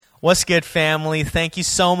What's good, family? Thank you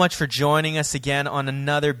so much for joining us again on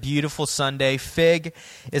another beautiful Sunday. Fig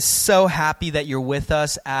is so happy that you're with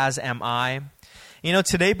us, as am I. You know,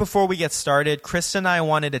 today before we get started, Krista and I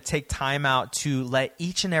wanted to take time out to let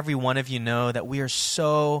each and every one of you know that we are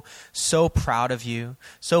so proud of you,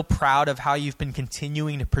 so proud of how you've been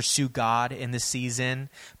continuing to pursue God in this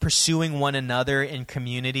season, pursuing one another in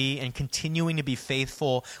community, and continuing to be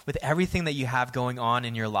faithful with everything that you have going on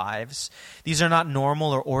in your lives. These are not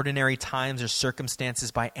normal or ordinary times or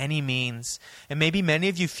circumstances by any means, and maybe many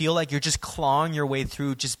of you feel like you're just clawing your way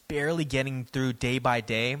through, just barely getting through day by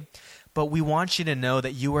day. But we want you to know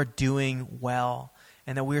that you are doing well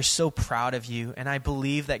and that we are so proud of you. And I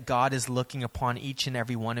believe that God is looking upon each and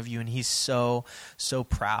every one of you, and he's so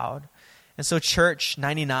proud. And so, Church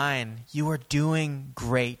 99, you are doing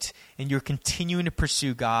great, and you're continuing to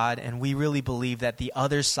pursue God, and we really believe that the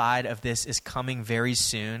other side of this is coming very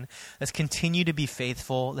soon. Let's continue to be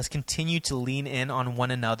faithful. Let's continue to lean in on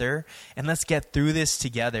one another, and let's get through this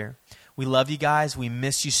together. We love you guys. We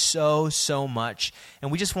miss you so much.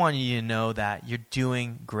 And we just want you to know that you're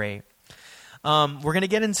doing great. We're going to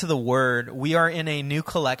get into the Word. We are in a new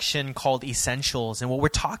collection called Essentials. And what we're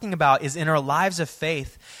talking about is in our lives of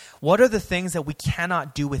faith, what are the things that we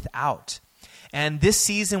cannot do without? And this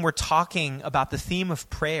season, we're talking about the theme of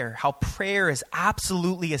prayer, how prayer is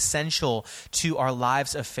absolutely essential to our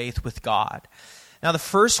lives of faith with God. Now, the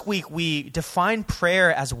first week, we defined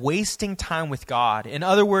prayer as wasting time with God. In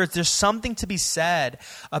other words, there's something to be said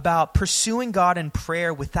about pursuing God in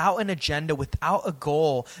prayer without an agenda, without a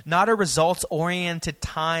goal, not a results-oriented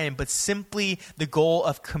time, but simply the goal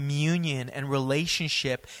of communion and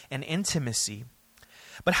relationship and intimacy.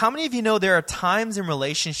 But how many of you know there are times in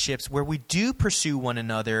relationships where we do pursue one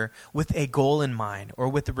another with a goal in mind or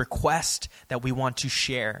with a request that we want to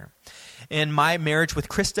share? In my marriage with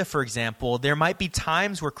Krista, for example, there might be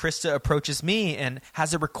times where Krista approaches me and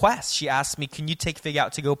has a request. She asks me, can you take Fig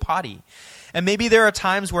out to go potty? And maybe there are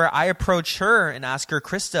times where I approach her and ask her,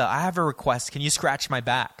 Krista, I have a request. Can you scratch my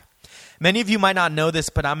back? Many of you might not know this,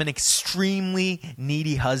 but I'm an extremely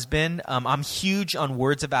needy husband. I'm huge on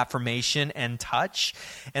words of affirmation and touch.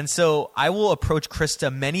 And so I will approach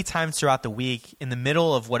Krista many times throughout the week in the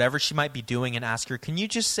middle of whatever she might be doing and ask her, can you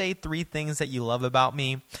just say 3 things that you love about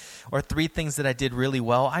me? Or 3 things that I did really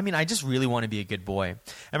well? I mean, I just really want to be a good boy.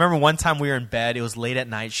 I remember one time we were in bed. It was late at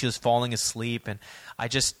night. She was falling asleep. And I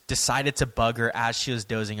just decided to bug her as she was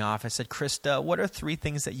dozing off. I said, Krista, what are 3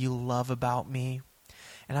 things that you love about me?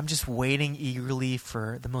 And I'm just waiting eagerly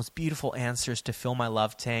for the most beautiful answers to fill my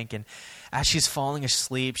love tank. And as she's falling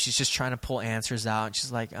asleep, she's just trying to pull answers out. And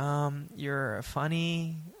she's like, you're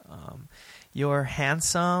funny, you're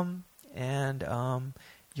handsome, and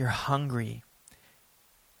you're hungry.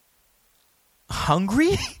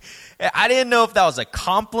 Hungry? I didn't know if that was a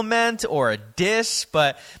compliment or a diss,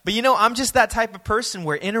 but you know, I'm just that type of person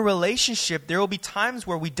where in a relationship, there will be times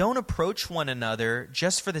where we don't approach one another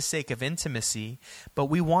just for the sake of intimacy, but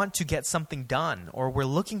we want to get something done, or we're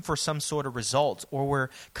looking for some sort of result, or we're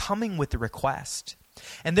coming with a request.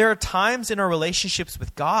 And there are times in our relationships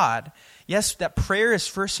with God, yes, that prayer is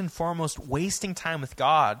first and foremost wasting time with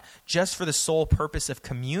God just for the sole purpose of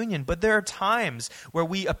communion. But there are times where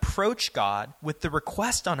we approach God with the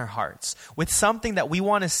request on our hearts, with something that we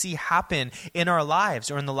want to see happen in our lives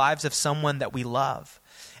or in the lives of someone that we love.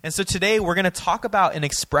 And so today we're going to talk about an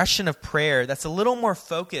expression of prayer that's a little more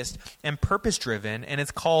focused and purpose-driven, and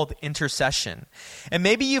it's called intercession. And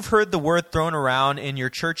maybe you've heard the word thrown around in your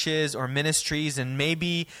churches or ministries, and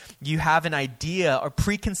maybe you have an idea or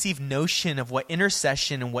preconceived notion of what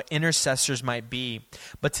intercession and what intercessors might be.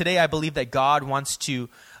 But today I believe that God wants to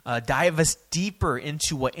dive us deeper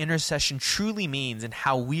into what intercession truly means and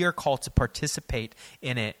how we are called to participate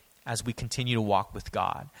in it as we continue to walk with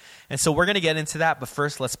God. And so we're going to get into that, but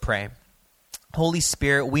first let's pray. Holy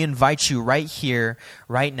Spirit, we invite you right here,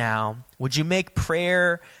 right now. Would you make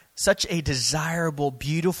prayer such a desirable,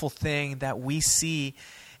 beautiful thing that we see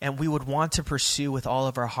and we would want to pursue with all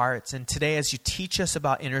of our hearts? And today, as you teach us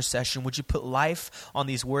about intercession, would you put life on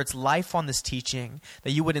these words, life on this teaching,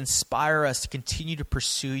 that you would inspire us to continue to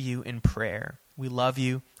pursue you in prayer. We love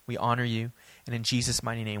you, we honor you, and in Jesus'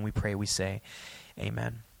 mighty name we pray, we say,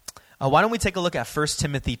 amen. Why don't we take a look at 1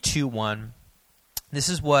 Timothy 2:1. This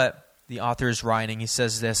is what the author is writing. He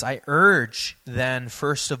says this, I urge then,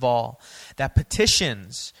 first of all, that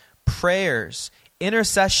petitions, prayers,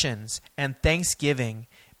 intercessions, and thanksgiving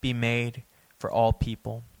be made for all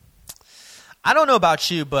people. I don't know about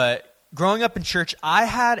you, but growing up in church, I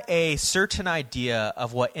had a certain idea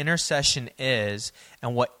of what intercession is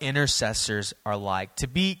and what intercessors are like. To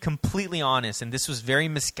be completely honest, and this was very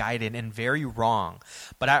misguided and very wrong,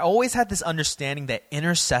 but I always had this understanding that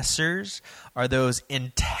intercessors are those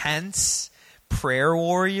intense prayer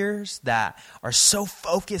warriors that are so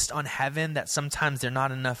focused on heaven that sometimes they're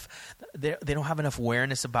not enough, they don't have enough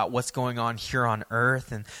awareness about what's going on here on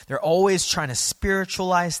earth, and they're always trying to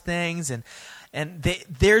spiritualize things, and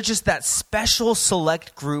they're just that special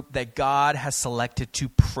select group that God has selected to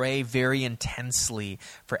pray very intensely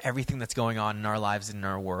for everything that's going on in our lives and in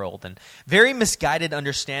our world. And very misguided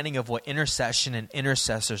understanding of what intercession and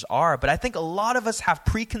intercessors are. But I think a lot of us have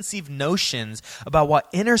preconceived notions about what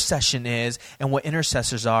intercession is and what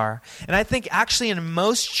intercessors are. And I think actually in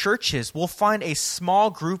most churches, we'll find a small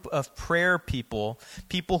group of prayer people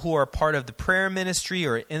who are part of the prayer ministry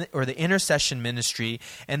or the intercession ministry,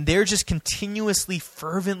 and they're just continuously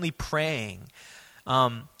fervently praying.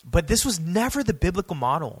 But this was never the biblical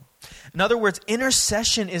model. In other words,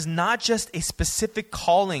 intercession is not just a specific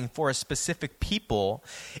calling for a specific people.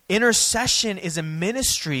 Intercession is a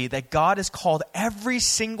ministry that God has called every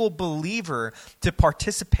single believer to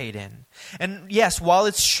participate in. And yes, while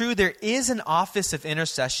it's true there is an office of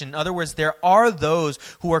intercession, in other words, there are those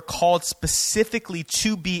who are called specifically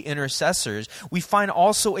to be intercessors, we find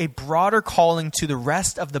also a broader calling to the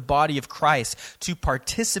rest of the body of Christ to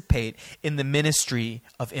participate in the ministry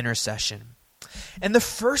of intercession. And the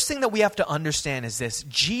first thing that we have to understand is this: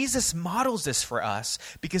 Jesus models this for us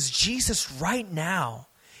because Jesus right now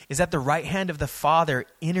is at the right hand of the Father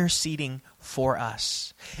interceding for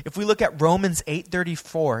us. If we look at Romans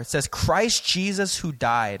 8:34, it says, Christ Jesus who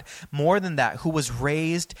died, more than that, who was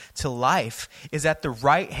raised to life, is at the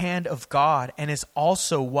right hand of God and is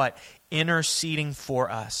also what? Interceding for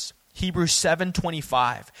us. Hebrews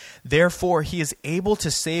 7:25, therefore he is able to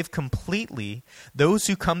save completely those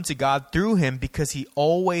who come to God through him because he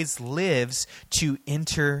always lives to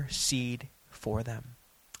intercede for them.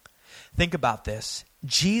 Think about this.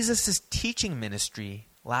 Jesus' teaching ministry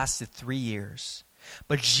lasted 3 years.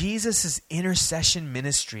 But Jesus' intercession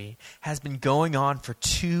ministry has been going on for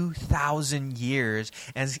 2,000 years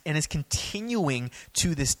and is continuing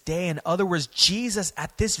to this day. In other words, Jesus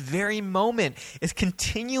at this very moment is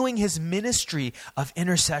continuing his ministry of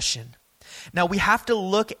intercession. Now we have to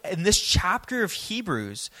look in this chapter of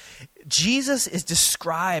Hebrews. Jesus is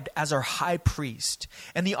described as our high priest,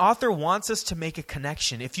 and the author wants us to make a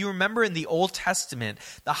connection. If you remember in the Old Testament,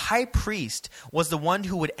 the high priest was the one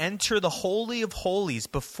who would enter the Holy of Holies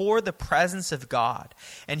before the presence of God,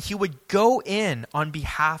 and he would go in on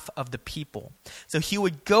behalf of the people. So he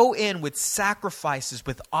would go in with sacrifices,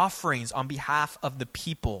 with offerings on behalf of the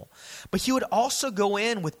people. But he would also go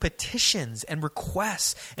in with petitions and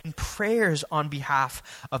requests and prayers on behalf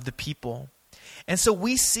of the people. And so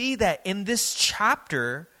we see that in this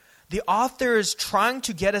chapter, the author is trying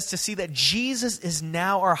to get us to see that Jesus is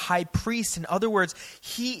now our high priest. In other words,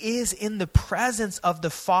 he is in the presence of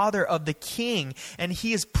the Father, of the King, and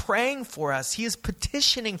he is praying for us. He is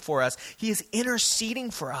petitioning for us. He is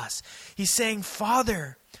interceding for us. He's saying,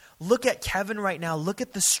 Father, look at Kevin right now. Look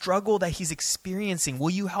at the struggle that he's experiencing.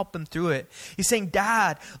 Will you help him through it? He's saying,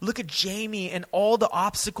 Dad, look at Jamie and all the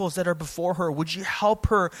obstacles that are before her. Would you help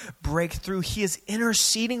her break through? He is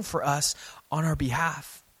interceding for us on our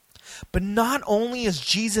behalf. But not only is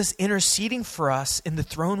Jesus interceding for us in the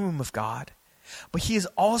throne room of God, but he is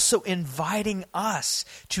also inviting us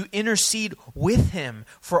to intercede with him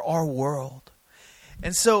for our world.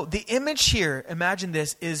 And so the image here, imagine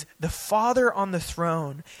this, is the Father on the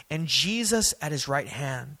throne and Jesus at his right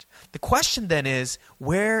hand. The question then is,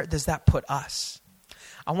 where does that put us?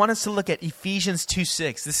 I want us to look at Ephesians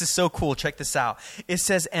 2:6. This is so cool. Check this out. It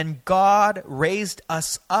says, and God raised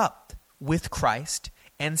us up with Christ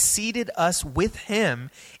and seated us with him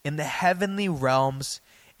in the heavenly realms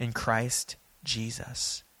in Christ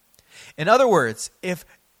Jesus. In other words, if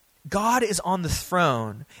God is on the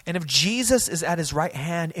throne, and if Jesus is at his right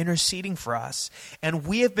hand interceding for us, and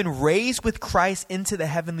we have been raised with Christ into the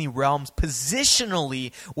heavenly realms,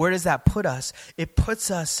 positionally, where does that put us? It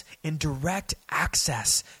puts us in direct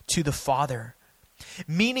access to the Father.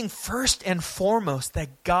 Meaning first and foremost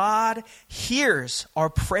that God hears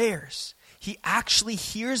our prayers. He actually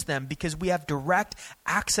hears them because we have direct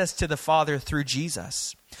access to the Father through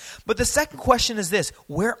Jesus. But the second question is this: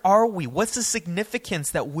 where are we? What's the significance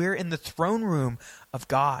that we're in the throne room of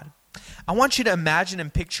God? I want you to imagine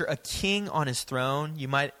and picture a king on his throne. You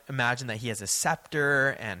might imagine that he has a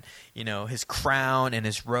scepter and, his crown and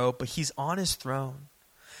his robe, but he's on his throne.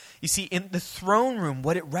 You see, in the throne room,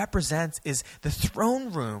 what it represents is the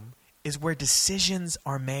throne room is where decisions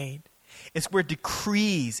are made. It's where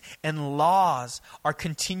decrees and laws are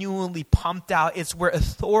continually pumped out. It's where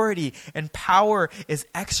authority and power is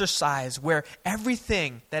exercised, where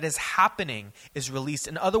everything that is happening is released.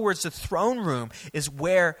 In other words, the throne room is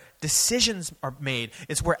where decisions are made.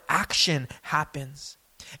 It's where action happens.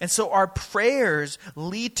 And so our prayers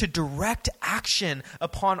lead to direct action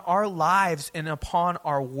upon our lives and upon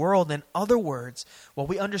our world. In other words, what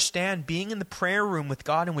we understand being in the prayer room with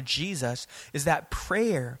God and with Jesus is that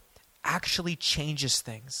prayer actually changes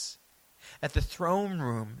things. That the throne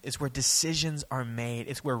room is where decisions are made.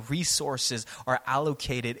 It's where resources are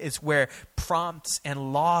allocated. It's where prompts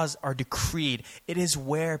and laws are decreed. It is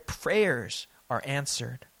where prayers are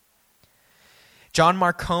answered. John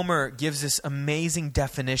Mark Comer gives this amazing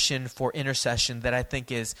definition for intercession that I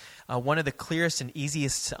think is one of the clearest and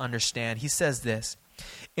easiest to understand. He says this: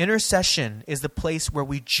 intercession is the place where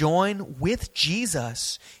we join with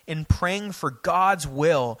Jesus in praying for God's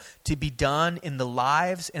will to be done in the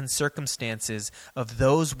lives and circumstances of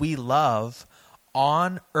those we love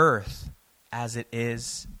on earth as it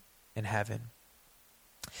is in heaven.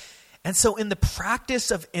 And so in the practice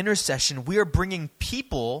of intercession, we are bringing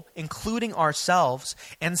people, including ourselves,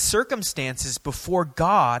 and circumstances before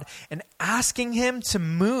God and asking Him to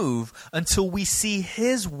move until we see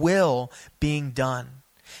His will being done.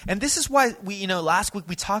 And this is why last week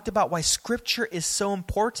we talked about why Scripture is so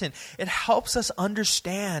important. It helps us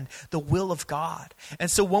understand the will of God. And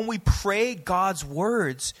so when we pray God's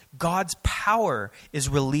words, God's power is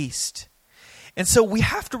released. And so we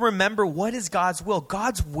have to remember, what is God's will?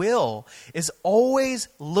 God's will is always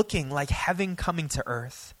looking like heaven coming to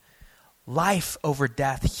earth. Life over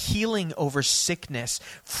death, healing over sickness,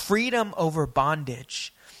 freedom over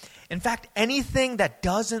bondage. In fact, anything that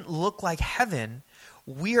doesn't look like heaven,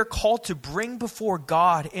 we are called to bring before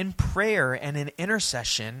God in prayer and in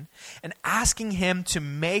intercession and asking Him to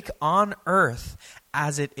make on earth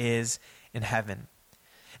as it is in heaven.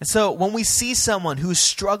 And so when we see someone who is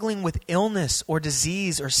struggling with illness or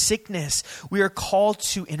disease or sickness, we are called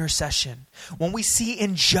to intercession. When we see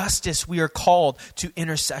injustice, we are called to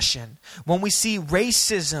intercession. When we see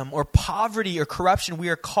racism or poverty or corruption, we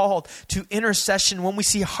are called to intercession. When we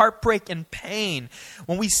see heartbreak and pain,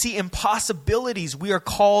 when we see impossibilities, we are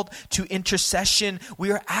called to intercession.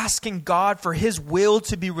 We are asking God for His will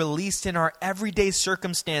to be released in our everyday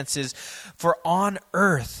circumstances, for on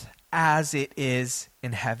earth as it is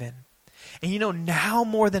in heaven. And now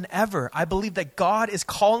more than ever, I believe that God is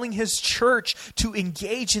calling His church to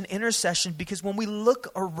engage in intercession, because when we look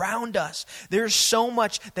around us, there's so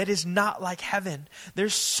much that is not like heaven.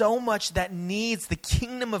 There's so much that needs the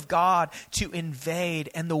kingdom of God to invade.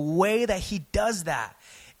 And the way that He does that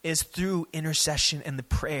is through intercession and the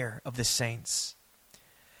prayer of the saints.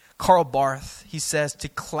 Karl Barth, he says, to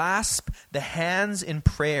clasp the hands in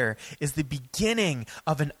prayer is the beginning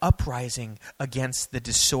of an uprising against the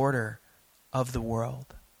disorder of the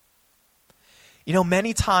world.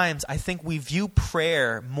 Many times I think we view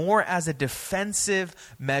prayer more as a defensive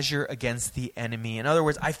measure against the enemy. In other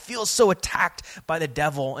words, I feel so attacked by the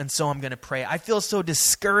devil, and so I'm going to pray. I feel so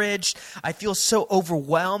discouraged. I feel so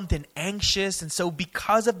overwhelmed and anxious. And so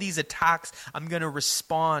because of these attacks, I'm going to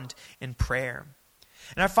respond in prayer.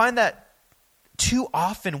 And I find that too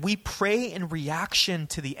often we pray in reaction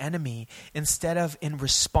to the enemy instead of in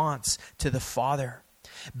response to the Father.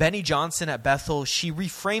 Benny Johnson at Bethel, she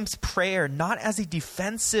reframes prayer not as a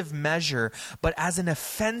defensive measure, but as an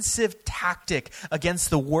offensive tactic against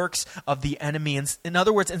the works of the enemy. In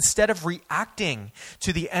other words, instead of reacting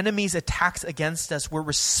to the enemy's attacks against us, we're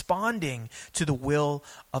responding to the will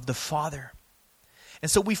of the Father. And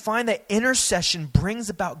so we find that intercession brings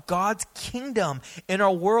about God's kingdom in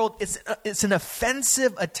our world. It's an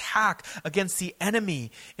offensive attack against the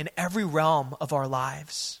enemy in every realm of our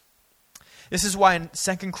lives. This is why in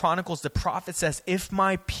 2 Chronicles, the prophet says, if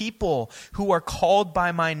my people who are called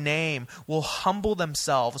by my name will humble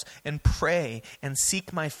themselves and pray and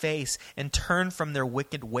seek my face and turn from their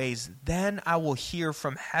wicked ways, then I will hear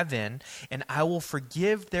from heaven and I will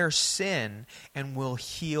forgive their sin and will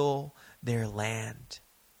heal their land.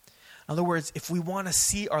 In other words, if we want to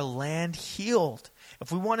see our land healed,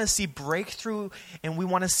 if we want to see breakthrough and we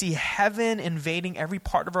want to see heaven invading every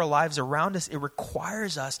part of our lives around us, it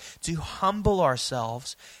requires us to humble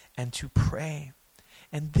ourselves and to pray.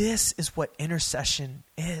 And this is what intercession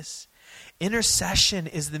is. Intercession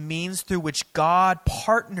is the means through which God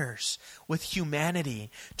partners with humanity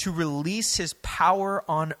to release His power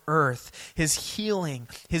on earth, His healing,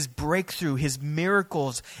 His breakthrough, His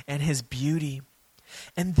miracles, and His beauty.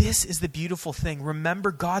 And this is the beautiful thing.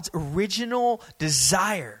 Remember, God's original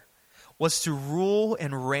desire was to rule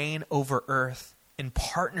and reign over earth. in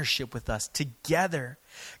partnership with us together.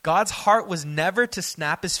 God's heart was never to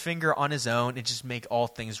snap his finger on his own and just make all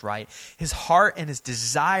things right. His heart and his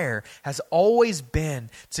desire has always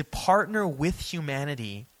been to partner with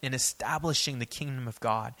humanity in establishing the kingdom of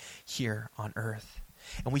God here on earth.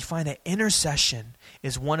 And we find that intercession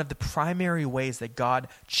is one of the primary ways that God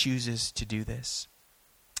chooses to do this.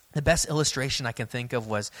 The best illustration I can think of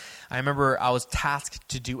was, I remember I was tasked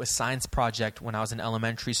to do a science project when I was in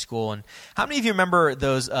elementary school. And how many of you remember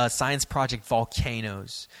those science project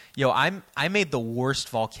volcanoes? I made the worst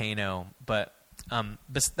volcano, but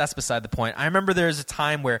that's beside the point. I remember there was a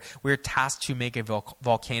time where we were tasked to make a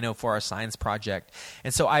volcano for our science project.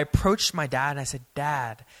 And so I approached my dad and I said,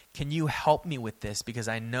 Dad, can you help me with this? Because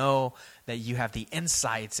I know that you have the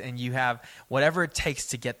insights and you have whatever it takes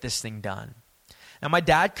to get this thing done. Now, my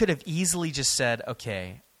dad could have easily just said,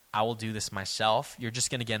 okay, I will do this myself. You're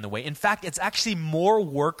just going to get in the way. In fact, it's actually more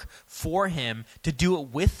work for him to do it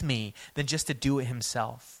with me than just to do it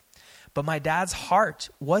himself. But my dad's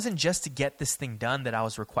heart wasn't just to get this thing done that I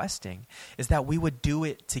was requesting, is that we would do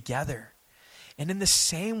it together. And in the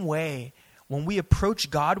same way, when we approach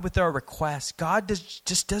God with our requests, God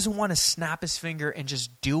just doesn't want to snap his finger and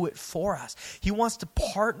just do it for us. He wants to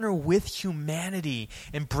partner with humanity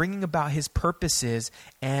in bringing about his purposes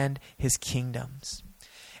and his kingdoms.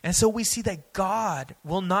 And so we see that God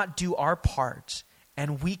will not do our part,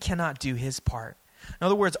 and we cannot do his part. In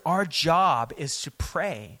other words, our job is to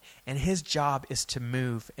pray, and his job is to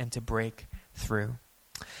move and to break through.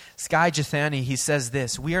 Skye Jethani, he says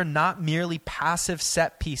this: we are not merely passive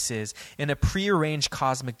set pieces in a prearranged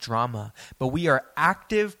cosmic drama, but we are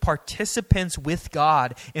active participants with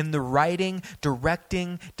God in the writing,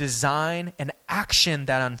 directing, design, and action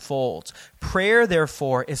that unfolds. Prayer,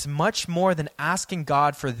 therefore, is much more than asking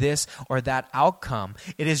God for this or that outcome.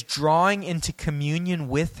 It is drawing into communion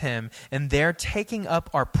with him and there taking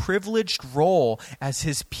up our privileged role as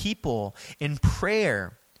his people. In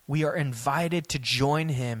prayer, we are invited to join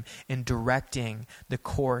him in directing the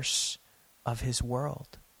course of his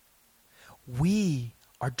world. We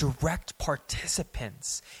are direct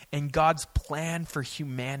participants in God's plan for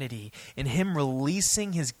humanity, in him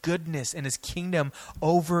releasing his goodness and his kingdom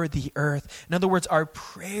over the earth. In other words, our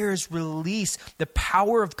prayers release the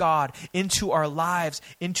power of God into our lives,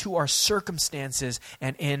 into our circumstances,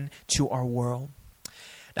 and into our world.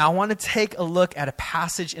 Now, I want to take a look at a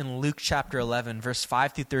passage in Luke chapter 11, verse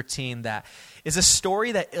 5 through 13, that is a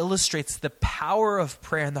story that illustrates the power of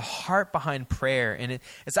prayer and the heart behind prayer. And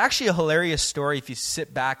it's actually a hilarious story if you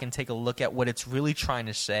sit back and take a look at what it's really trying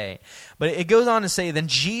to say. But it goes on to say, then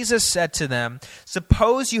Jesus said to them,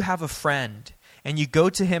 suppose you have a friend, and you go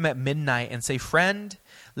to him at midnight and say, friend,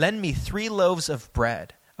 lend me 3 loaves of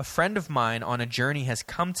bread. A friend of mine on a journey has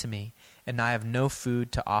come to me, and I have no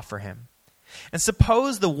food to offer him. And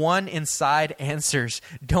suppose the one inside answers,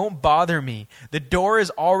 don't bother me. The door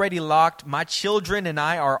is already locked. My children and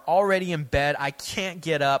I are already in bed. I can't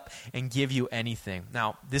get up and give you anything.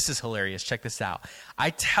 Now, this is hilarious. Check this out. I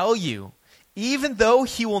tell you, even though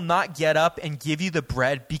he will not get up and give you the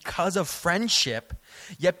bread because of friendship,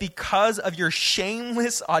 yet because of your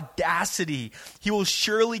shameless audacity, he will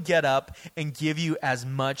surely get up and give you as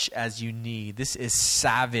much as you need. This is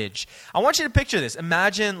savage. I want you to picture this.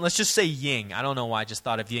 Imagine, let's just say Ying. I don't know why I just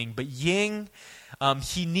thought of Ying, but Ying,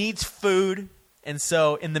 he needs food. And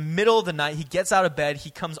so in the middle of the night, he gets out of bed. He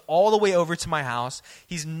comes all the way over to my house.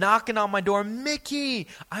 He's knocking on my door. Mickey,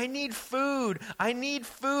 I need food. I need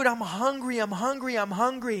food. I'm hungry. I'm hungry. I'm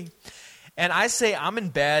hungry. And I say, I'm in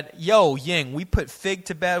bed. Yo, Ying, we put Fig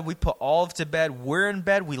to bed. We put Olive to bed. We're in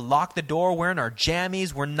bed. We lock the door. We're in our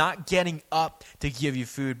jammies. We're not getting up to give you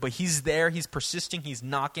food. But he's there. He's persisting. He's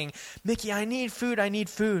knocking. Mickey, I need food. I need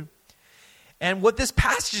food. And what this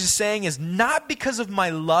passage is saying is not because of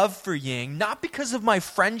my love for Ying, not because of my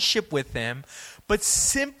friendship with him, but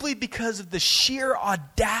simply because of the sheer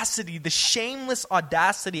audacity, the shameless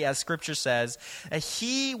audacity, as Scripture says, that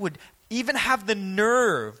he would even have the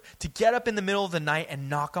nerve to get up in the middle of the night and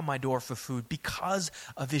knock on my door for food. Because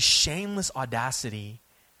of his shameless audacity,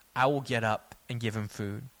 I will get up and give him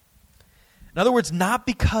food. In other words, not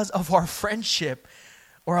because of our friendship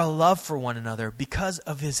or a love for one another, because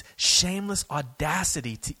of his shameless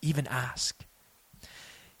audacity to even ask.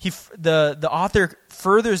 The author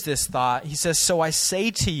furthers this thought. He says, so I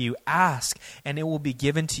say to you, ask, and it will be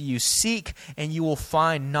given to you. Seek, and you will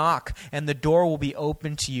find. Knock, and the door will be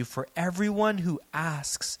opened to you. For everyone who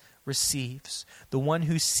asks receives. The one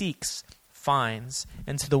who seeks finds.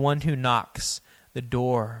 And to the one who knocks, the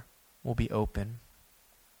door will be open.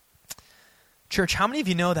 Church, how many of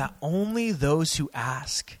you know that only those who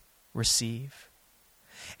ask receive?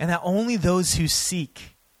 and that only those who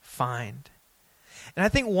seek find. And I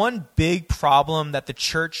think one big problem that the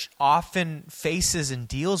church often faces and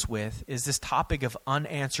deals with is this topic of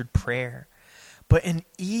unanswered prayer. But an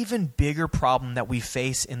even bigger problem that we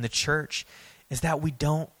face in the church is that we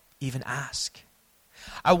don't even ask.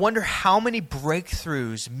 I wonder how many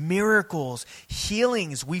breakthroughs, miracles,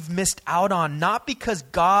 healings we've missed out on, not because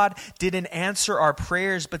God didn't answer our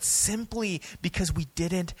prayers, but simply because we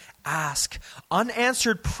didn't ask.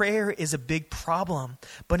 Unanswered prayer is a big problem,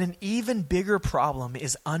 but an even bigger problem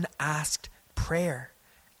is unasked prayer.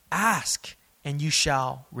 Ask, and you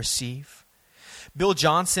shall receive. Bill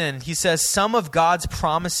Johnson, he says, some of God's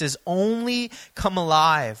promises only come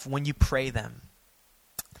alive when you pray them.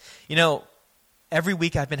 You know, every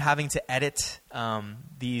week I've been having to edit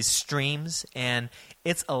these streams, and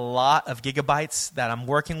it's a lot of gigabytes that I'm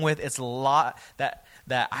working with. It's a lot that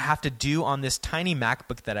I have to do on this tiny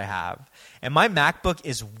MacBook that I have. And my MacBook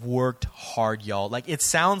is worked hard, y'all. Like, it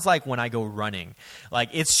sounds like when I go running. Like,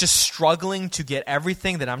 it's just struggling to get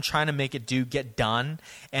everything that I'm trying to make it do get done.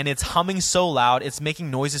 And it's humming so loud. It's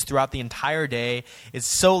making noises throughout the entire day. It's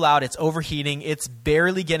so loud. It's overheating. It's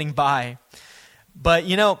barely getting by. But,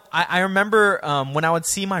 you know, I remember when I would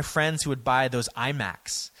see my friends who would buy those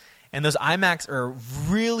iMacs. And those iMacs are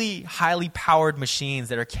really highly powered machines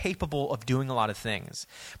that are capable of doing a lot of things.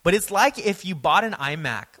 But it's like if you bought an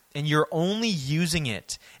iMac and you're only using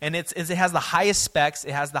it, and it has the highest specs,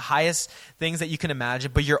 it has the highest things that you can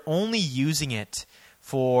imagine, but you're only using it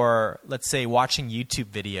for, let's say, watching YouTube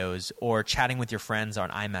videos or chatting with your friends on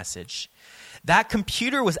iMessage. That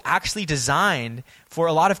computer was actually designed for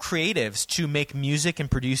a lot of creatives to make music and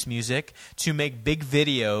produce music, to make big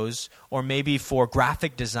videos, or maybe for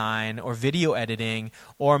graphic design or video editing,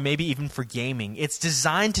 or maybe even for gaming. It's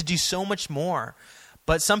designed to do so much more.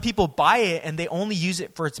 But some people buy it and they only use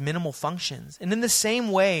it for its minimal functions. And in the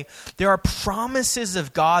same way, there are promises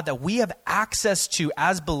of God that we have access to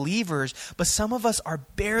as believers, but some of us are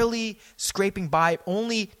barely scraping by,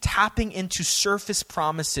 only tapping into surface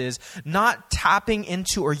promises, not tapping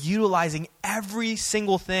into or utilizing every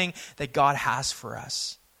single thing that God has for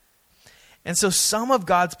us. And so some of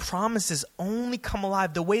God's promises only come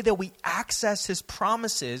alive. The way that we access his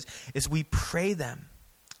promises is we pray them.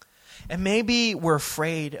 And maybe we're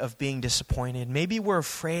afraid of being disappointed. Maybe we're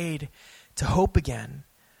afraid to hope again.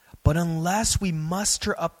 But unless we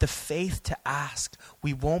muster up the faith to ask,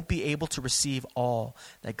 we won't be able to receive all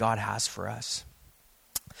that God has for us.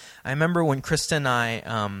 I remember when Krista and I,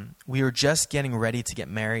 we were just getting ready to get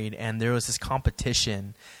married, and there was this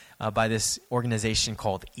competition by this organization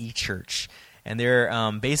called eChurch. And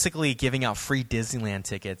they're basically giving out free Disneyland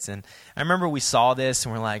tickets. And I remember we saw this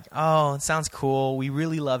and we're like, oh, it sounds cool. We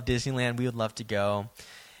really love Disneyland. We would love to go.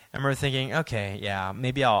 I remember thinking, okay, yeah,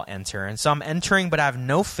 maybe I'll enter. And so I'm entering, but I have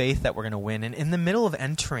no faith that we're going to win. And in the middle of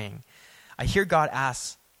entering, I hear God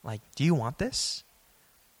ask, like, do you want this?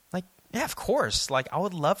 Like, yeah, of course. Like, I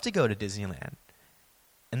would love to go to Disneyland.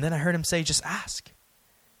 And then I heard him say, just ask.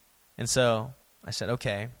 And so I said,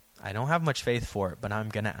 okay. I don't have much faith for it, but I'm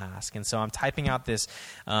going to ask. And so I'm typing out this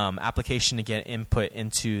application to get input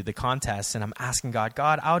into the contest, and I'm asking God,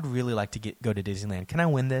 I would really like to go to Disneyland. Can I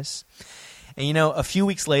win this? And, you know, a few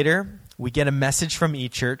weeks later, we get a message from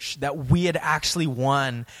eChurch that we had actually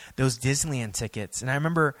won those Disneyland tickets. And I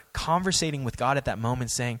remember conversating with God at that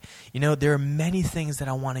moment saying, you know, there are many things that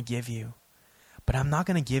I want to give you, but I'm not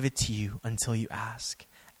going to give it to you until you ask.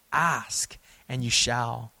 Ask, and you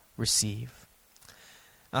shall receive.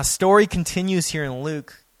 Now, the story continues here in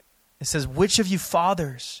Luke. It says, which of you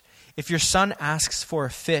fathers, if your son asks for a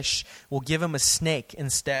fish, will give him a snake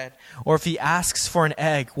instead? Or if he asks for an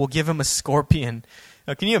egg, will give him a scorpion?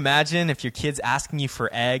 Now, can you imagine if your kid's asking you for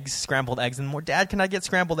eggs, scrambled eggs, and more, Dad, can I get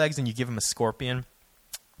scrambled eggs? And you give him a scorpion?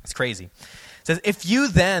 It's crazy. It says, if you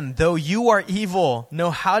then, though you are evil, know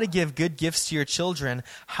how to give good gifts to your children,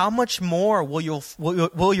 how much more will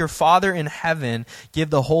your Father in heaven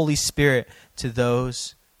give the Holy Spirit to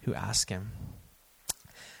those who ask him?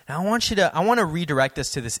 Now I want to redirect us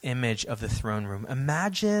to this image of the throne room.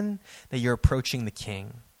 Imagine that you're approaching the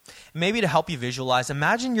king. Maybe to help you visualize,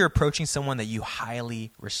 imagine you're approaching someone that you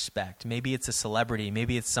highly respect. Maybe it's a celebrity.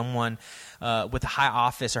 Maybe it's someone with a high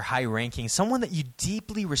office or high ranking, someone that you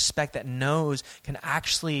deeply respect that knows can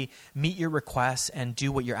actually meet your requests and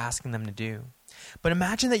do what you're asking them to do. But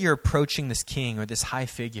imagine that you're approaching this king or this high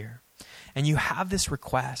figure, and you have this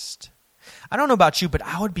request. I don't know about you, but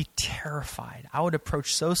I would be terrified. I would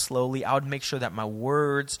approach so slowly. I would make sure that my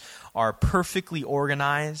words are perfectly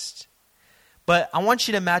organized. But I want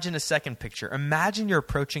you to imagine a second picture. Imagine you're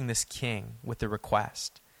approaching this king with a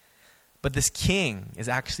request. But this king is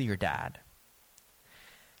actually your dad.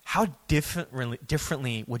 how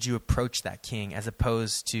differently would you approach that king as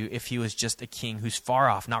opposed to if he was just a king who's far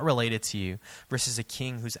off, not related to you, versus a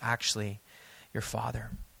king who's actually your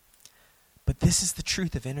father? But this is the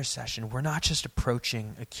truth of intercession. We're not just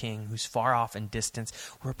approaching a king who's far off in distance.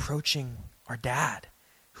 We're approaching our dad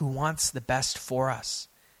who wants the best for us,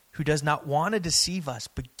 who does not want to deceive us,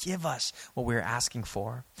 but give us what we're asking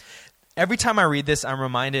for. Every time I read this, I'm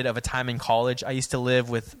reminded of a time in college. I used to live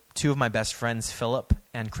with two of my best friends, Philip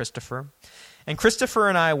and Christopher. And Christopher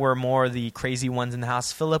and I were more the crazy ones in the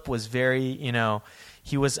house. Philip was very,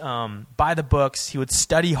 he was by the books. He would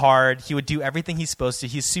study hard. He would do everything he's supposed to.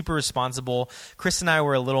 He's super responsible. Chris and I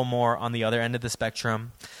were a little more on the other end of the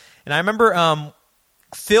spectrum. And I remember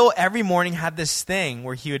Phil every morning had this thing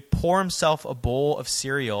where he would pour himself a bowl of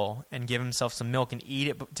cereal and give himself some milk and eat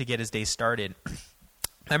it to get his day started.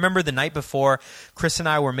 I remember the night before, Chris and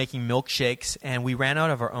I were making milkshakes, and we ran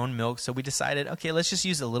out of our own milk, so we decided, okay, let's just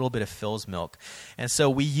use a little bit of Phil's milk. And so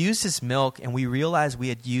we used his milk, and we realized we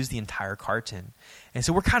had used the entire carton. And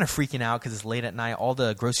so we're kind of freaking out because it's late at night. All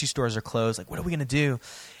the grocery stores are closed. Like, what are we going to do?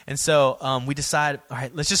 And so we decided, all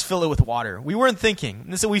right, let's just fill it with water. We weren't thinking.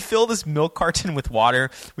 And so we fill this milk carton with water.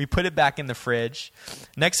 We put it back in the fridge.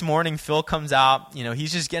 Next morning, Phil comes out.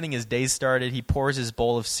 He's just getting his day started. He pours his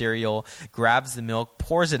bowl of cereal, grabs the milk,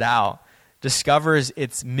 pours it out, discovers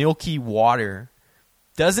it's milky water,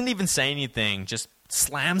 doesn't even say anything, just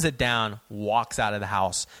slams it down, walks out of the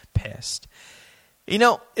house pissed.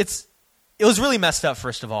 It was really messed up,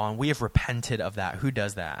 first of all, and we have repented of that. Who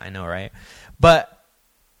does that? I know, right? But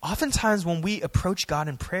oftentimes when we approach God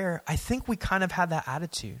in prayer, I think we kind of have that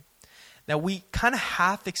attitude, that we kind of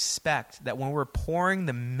half expect that when we're pouring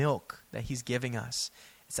the milk that he's giving us,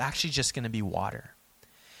 it's actually just going to be water.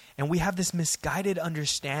 And we have this misguided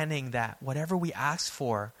understanding that whatever we ask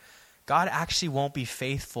for, God actually won't be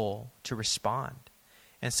faithful to respond.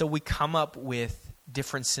 And so we come up with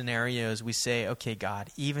different scenarios. We say, okay, God,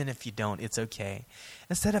 even if you don't, it's okay.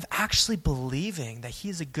 Instead of actually believing that he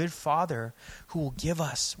is a good father who will give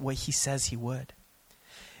us what he says he would.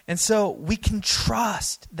 And so we can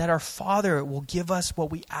trust that our Father will give us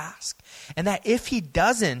what we ask. And that if he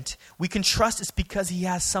doesn't, we can trust it's because he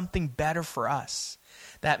has something better for us.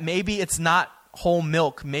 That maybe it's not whole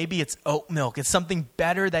milk, maybe it's oat milk. It's something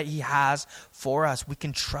better that he has for us. We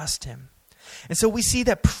can trust him. And so we see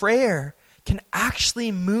that prayer can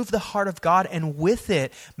actually move the heart of God, and with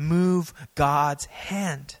it, move God's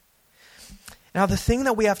hand. Now,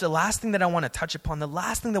 the last thing that I want to touch upon, the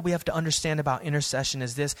last thing that we have to understand about intercession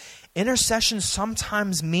is this. Intercession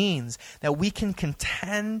sometimes means that we can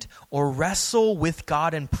contend or wrestle with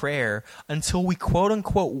God in prayer until we quote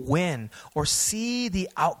unquote win or see the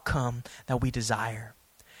outcome that we desire.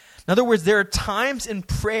 In other words, there are times in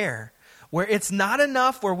prayer where it's not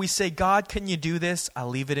enough where we say, God, can you do this? I'll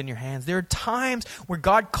leave it in your hands. There are times where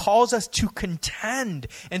God calls us to contend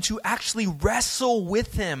and to actually wrestle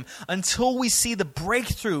with him until we see the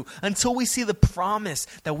breakthrough, until we see the promise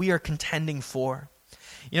that we are contending for.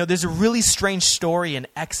 There's a really strange story in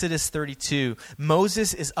Exodus 32.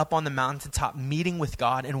 Moses is up on the mountaintop meeting with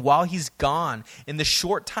God, and while he's gone, in the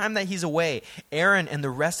short time that he's away, Aaron and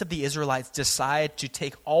the rest of the Israelites decide to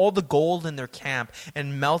take all the gold in their camp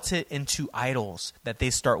and melt it into idols that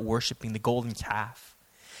they start worshiping, the golden calf.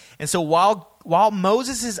 And so while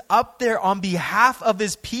Moses is up there on behalf of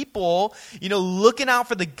his people, looking out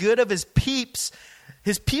for the good of his peeps,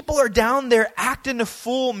 his people are down there acting a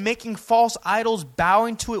fool, making false idols,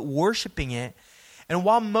 bowing to it, worshiping it. And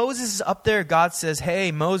while Moses is up there, God says,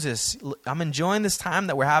 hey, Moses, I'm enjoying this time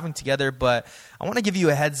that we're having together, but I want to give you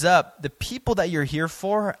a heads up. The people that you're here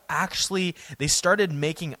for, actually, they started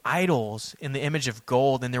making idols in the image of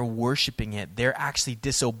gold, and they're worshiping it. They're actually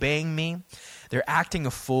disobeying me. They're acting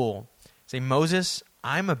a fool. Say, Moses,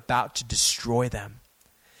 I'm about to destroy them.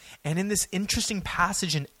 And in this interesting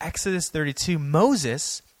passage in Exodus 32,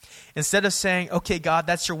 Moses, instead of saying, okay, God,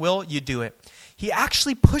 that's your will, you do it, he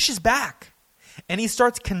actually pushes back and he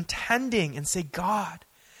starts contending and say, God,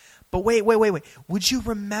 but wait. Would you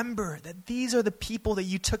remember that these are the people that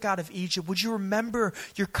you took out of Egypt? Would you remember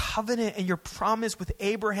your covenant and your promise with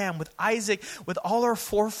Abraham, with Isaac, with all our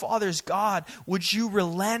forefathers, God? Would you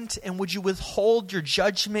relent and would you withhold your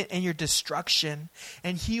judgment and your destruction?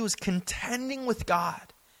 And he was contending with God.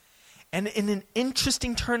 And in an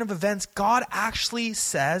interesting turn of events, God actually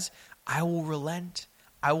says, I will relent.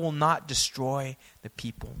 I will not destroy the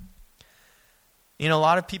people. A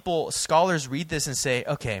lot of people, scholars read this and say,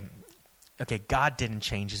 okay, God didn't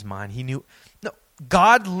change his mind. No,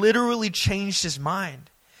 God literally changed his mind.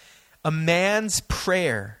 A man's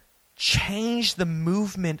prayer changed the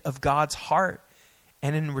movement of God's heart,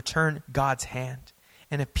 and in return, God's hand.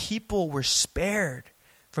 and a people were spared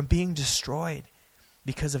from being destroyed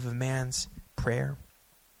because of a man's prayer.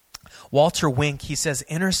 Walter Wink, he says,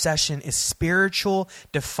 intercession is spiritual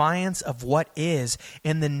defiance of what is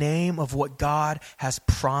in the name of what God has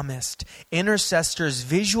promised. Intercessors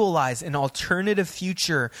visualize an alternative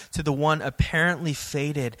future to the one apparently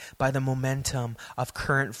fated by the momentum of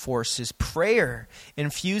current forces. Prayer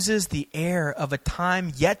infuses the air of a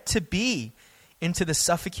time yet to be into the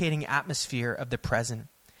suffocating atmosphere of the present.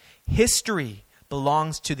 History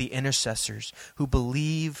belongs to the intercessors who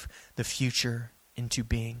believe the future into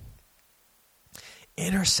being.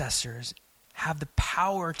 Intercessors have the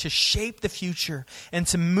power to shape the future and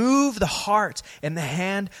to move the heart and the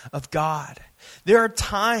hand of God. There are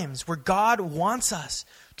times where God wants us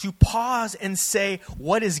to pause and say,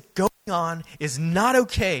 what is going on is not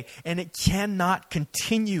okay and it cannot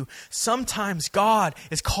continue. Sometimes God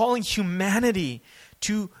is calling humanity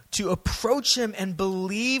to approach him and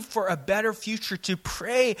believe for a better future, to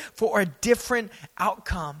pray for a different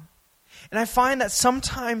outcome. And I find that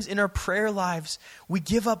sometimes in our prayer lives, we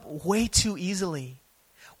give up way too easily.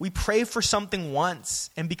 We pray for something once,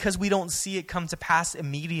 and because we don't see it come to pass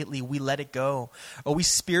immediately, we let it go. Or we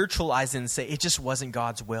spiritualize it and say, it just wasn't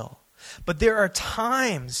God's will. But there are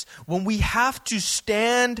times when we have to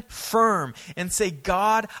stand firm and say,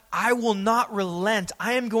 God, I will not relent.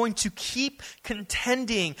 I am going to keep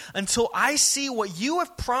contending until I see what you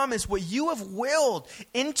have promised, what you have willed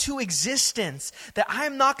into existence. That I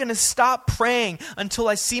am not going to stop praying until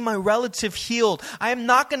I see my relative healed. I am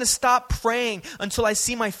not going to stop praying until I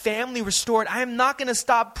see my family restored. I am not going to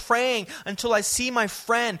stop praying until I see my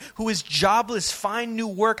friend who is jobless find new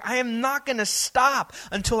work. I am not going to stop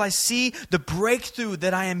until I see the breakthrough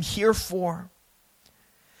that I am here for.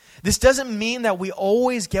 This doesn't mean that we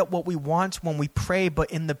always get what we want when we pray, but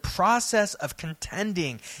in the process of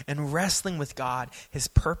contending and wrestling with God, his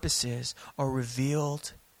purposes are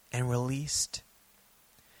revealed and released.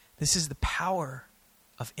 This is the power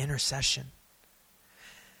of intercession.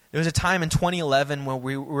 There was a time in 2011 when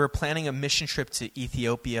we were planning a mission trip to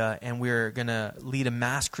Ethiopia, and we were going to lead a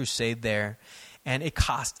mass crusade there. And it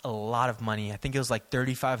cost a lot of money. I think it was like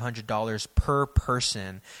 $3,500 per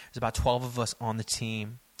person. There's about 12 of us on the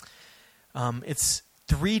team. It's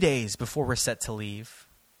 3 days before we're set to leave,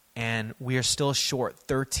 and we are still short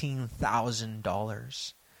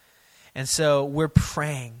 $13,000. And so we're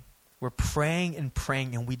praying. We're praying and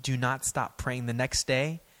praying, and we do not stop praying. The next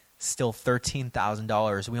day, still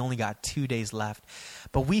 $13,000. We only got 2 days left.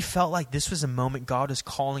 But we felt like this was a moment God is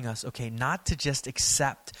calling us, okay, not to just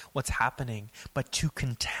accept what's happening, but to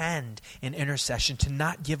contend in intercession, to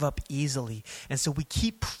not give up easily. And so we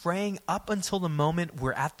keep praying up until the moment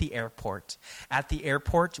we're at the airport. At the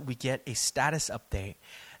airport, we get a status update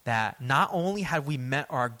that not only had we met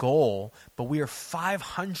our goal, but we are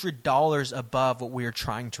 $500 above what we are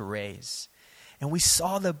trying to raise. And we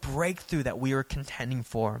saw the breakthrough that we were contending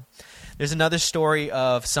for. There's another story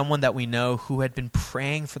of someone that we know who had been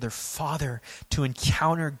praying for their father to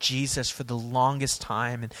encounter Jesus for the longest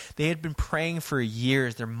time. And they had been praying for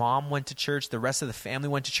years. Their mom went to church. The rest of the family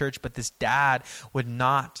went to church. But this dad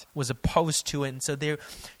was opposed to it. And so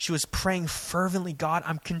she was praying fervently, God,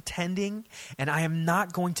 I'm contending and I am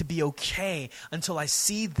not going to be okay until I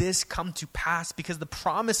see this come to pass, because the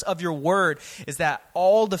promise of your word is that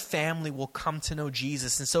all the family will come to know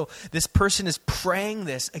Jesus. And so this person is praying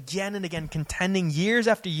this again and again, contending years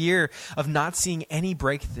after year of not seeing any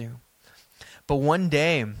breakthrough. But one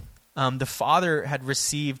day, the father had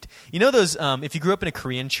received, those, if you grew up in a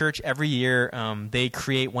Korean church, every year they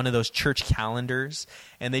create one of those church calendars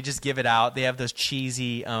and they just give it out. They have those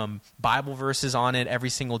cheesy Bible verses on it every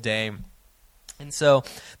single day. And so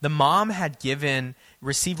the mom had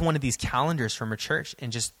received one of these calendars from her church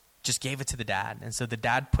and just gave it to the dad. And so the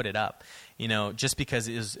dad put it up, just because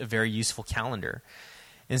it was a very useful calendar.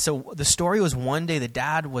 And so the story was, one day the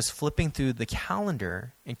dad was flipping through the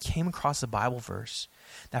calendar and came across a Bible verse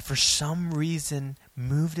that for some reason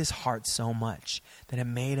moved his heart so much that it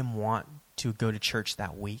made him want to go to church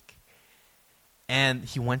that week. And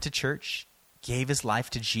he went to church, gave his life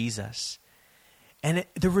to Jesus. And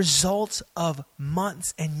the result of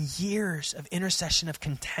months and years of intercession, of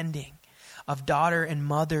contending, of daughter and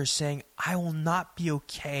mother saying, I will not be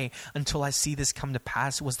okay until I see this come to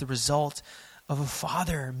pass, was the result of a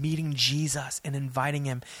father meeting Jesus and inviting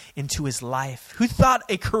him into his life. Who thought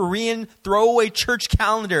a Korean throwaway church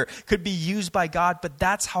calendar could be used by God? But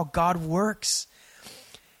that's how God works.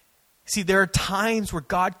 See, there are times where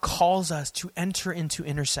God calls us to enter into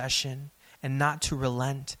intercession and not to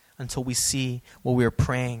relent until we see what we are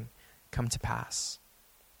praying come to pass.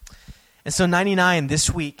 And so 99 this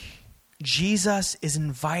week, Jesus is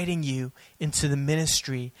inviting you into the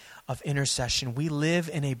ministry of intercession. We live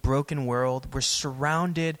in a broken world. We're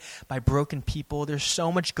surrounded by broken people. There's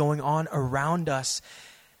so much going on around us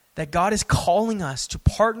that God is calling us to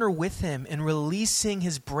partner with him in releasing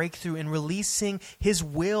his breakthrough, in releasing his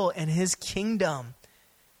will and his kingdom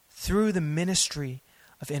through the ministry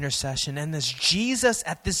of intercession. And as Jesus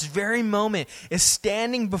at this very moment is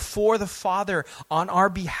standing before the Father on our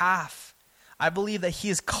behalf, I believe that he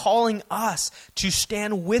is calling us to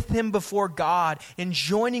stand with him before God and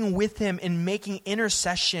joining with him in making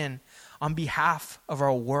intercession on behalf of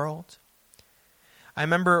our world. I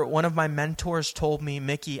remember one of my mentors told me,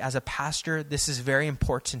 Mickey, as a pastor, this is very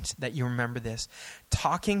important that you remember this.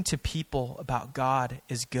 Talking to people about God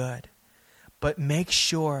is good, but make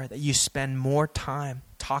sure that you spend more time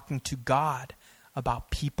talking to God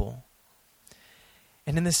about people.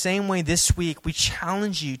 And in the same way, this week, we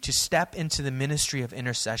challenge you to step into the ministry of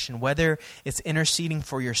intercession, whether it's interceding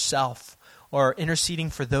for yourself or interceding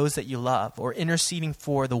for those that you love or interceding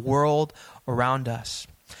for the world around us.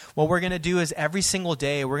 What we're going to do is every single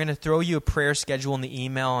day, we're going to throw you a prayer schedule in the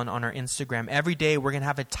email and on our Instagram. Every day, we're going to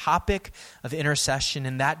have a topic of intercession.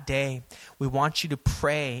 And that day, we want you to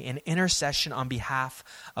pray in intercession on behalf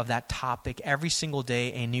of that topic. Every single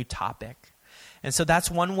day, a new topic. And so that's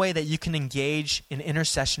one way that you can engage in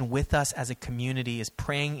intercession with us as a community, is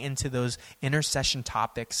praying into those intercession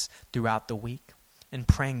topics throughout the week and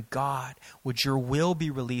praying, God, would your will be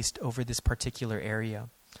released over this particular area?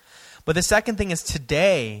 But the second thing is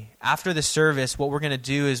today, after the service, what we're going to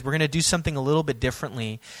do is we're going to do something a little bit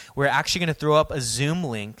differently. We're actually going to throw up a Zoom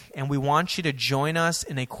link, and we want you to join us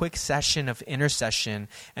in a quick session of intercession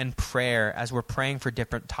and prayer as we're praying for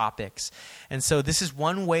different topics. And so this is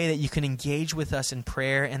one way that you can engage with us in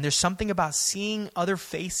prayer, and there's something about seeing other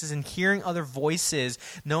faces and hearing other voices,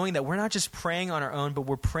 knowing that we're not just praying on our own, but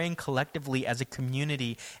we're praying collectively as a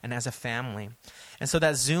community and as a family. And so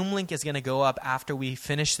that Zoom link is going to go up after we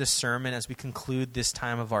finish this sermon, as we conclude this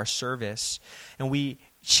time of our service. And we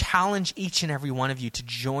challenge each and every one of you to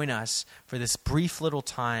join us for this brief little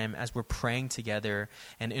time as we're praying together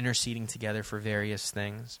and interceding together for various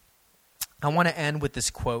things. I want to end with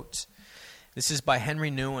this quote. This is by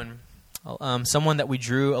Henry Nouwen, someone that we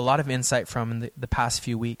drew a lot of insight from in the past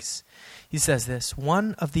few weeks. He says this: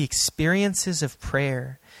 one of the experiences of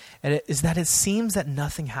prayer is that it seems that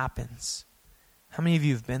nothing happens. How many of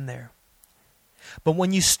you have been there? But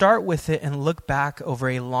when you start with it and look back over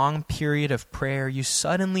a long period of prayer, you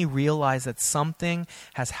suddenly realize that something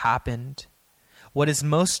has happened. What is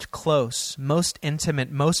most close, most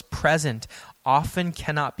intimate, most present often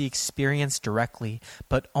cannot be experienced directly,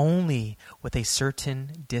 but only with a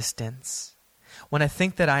certain distance. When I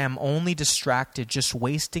think that I am only distracted, just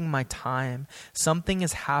wasting my time, something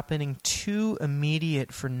is happening too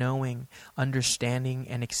immediate for knowing, understanding,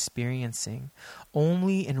 and experiencing.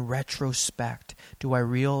 Only in retrospect do I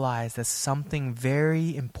realize that something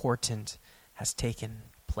very important has taken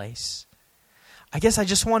place. I guess I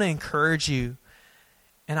just want to encourage you,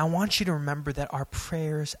 and I want you to remember that our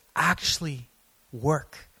prayers actually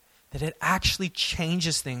work. That it actually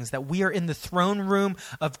changes things, that we are in the throne room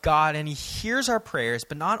of God and he hears our prayers,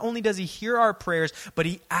 but not only does he hear our prayers, but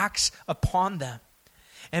he acts upon them.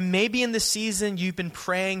 And maybe in this season you've been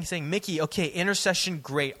praying, saying, Mickey, okay, intercession,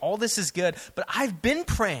 great. All this is good, but I've been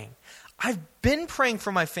praying. I've been praying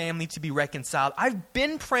for my family to be reconciled. I've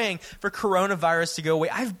been praying for coronavirus to go away.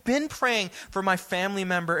 I've been praying for my family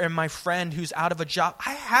member and my friend who's out of a job.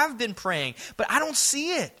 I have been praying, but I don't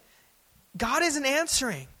see it. God isn't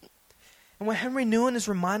answering. And what Henry Nouwen is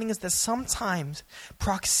reminding us that sometimes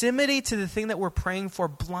proximity to the thing that we're praying for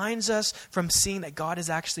blinds us from seeing that God is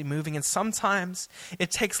actually moving. And sometimes it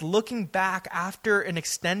takes looking back after an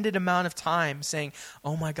extended amount of time saying,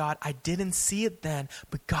 oh my God, I didn't see it then,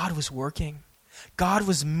 but God was working. God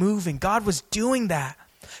was moving. God was doing that.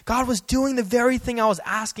 God was doing the very thing I was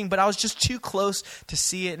asking, but I was just too close to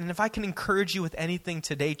see it. And if I can encourage you with anything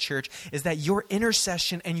today, church, is that your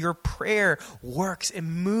intercession and your prayer works. It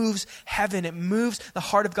moves heaven. It moves the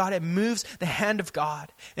heart of God. It moves the hand of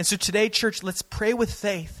God. And so today, church, let's pray with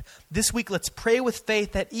faith. This week, let's pray with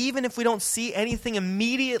faith that even if we don't see anything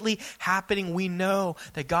immediately happening, we know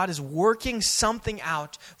that God is working something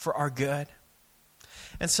out for our good.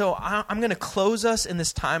 And so I'm going to close us in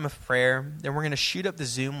this time of prayer. Then we're going to shoot up the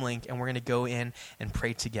Zoom link and we're going to go in and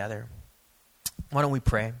pray together. Why don't we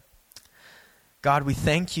pray? God, we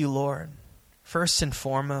thank you, Lord, first and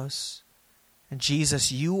foremost. And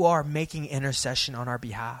Jesus, you are making intercession on our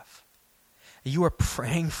behalf. You are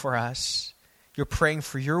praying for us. You're praying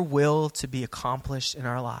for your will to be accomplished in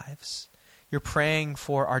our lives. You're praying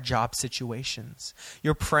for our job situations.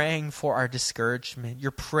 You're praying for our discouragement.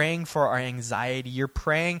 You're praying for our anxiety. You're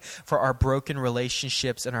praying for our broken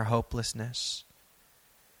relationships and our hopelessness.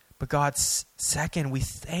 But God, second, we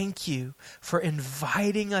thank you for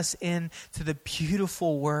inviting us into the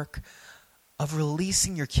beautiful work of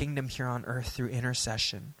releasing your kingdom here on earth through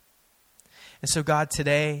intercession. And so God,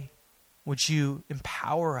 today, would you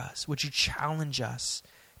empower us? Would you challenge us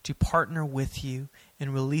to partner with you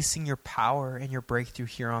in releasing your power and your breakthrough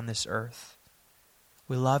here on this earth?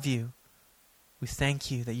 We love you. We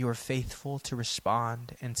thank you that you are faithful to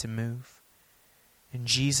respond and to move. In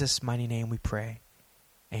Jesus' mighty name we pray.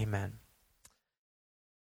 Amen.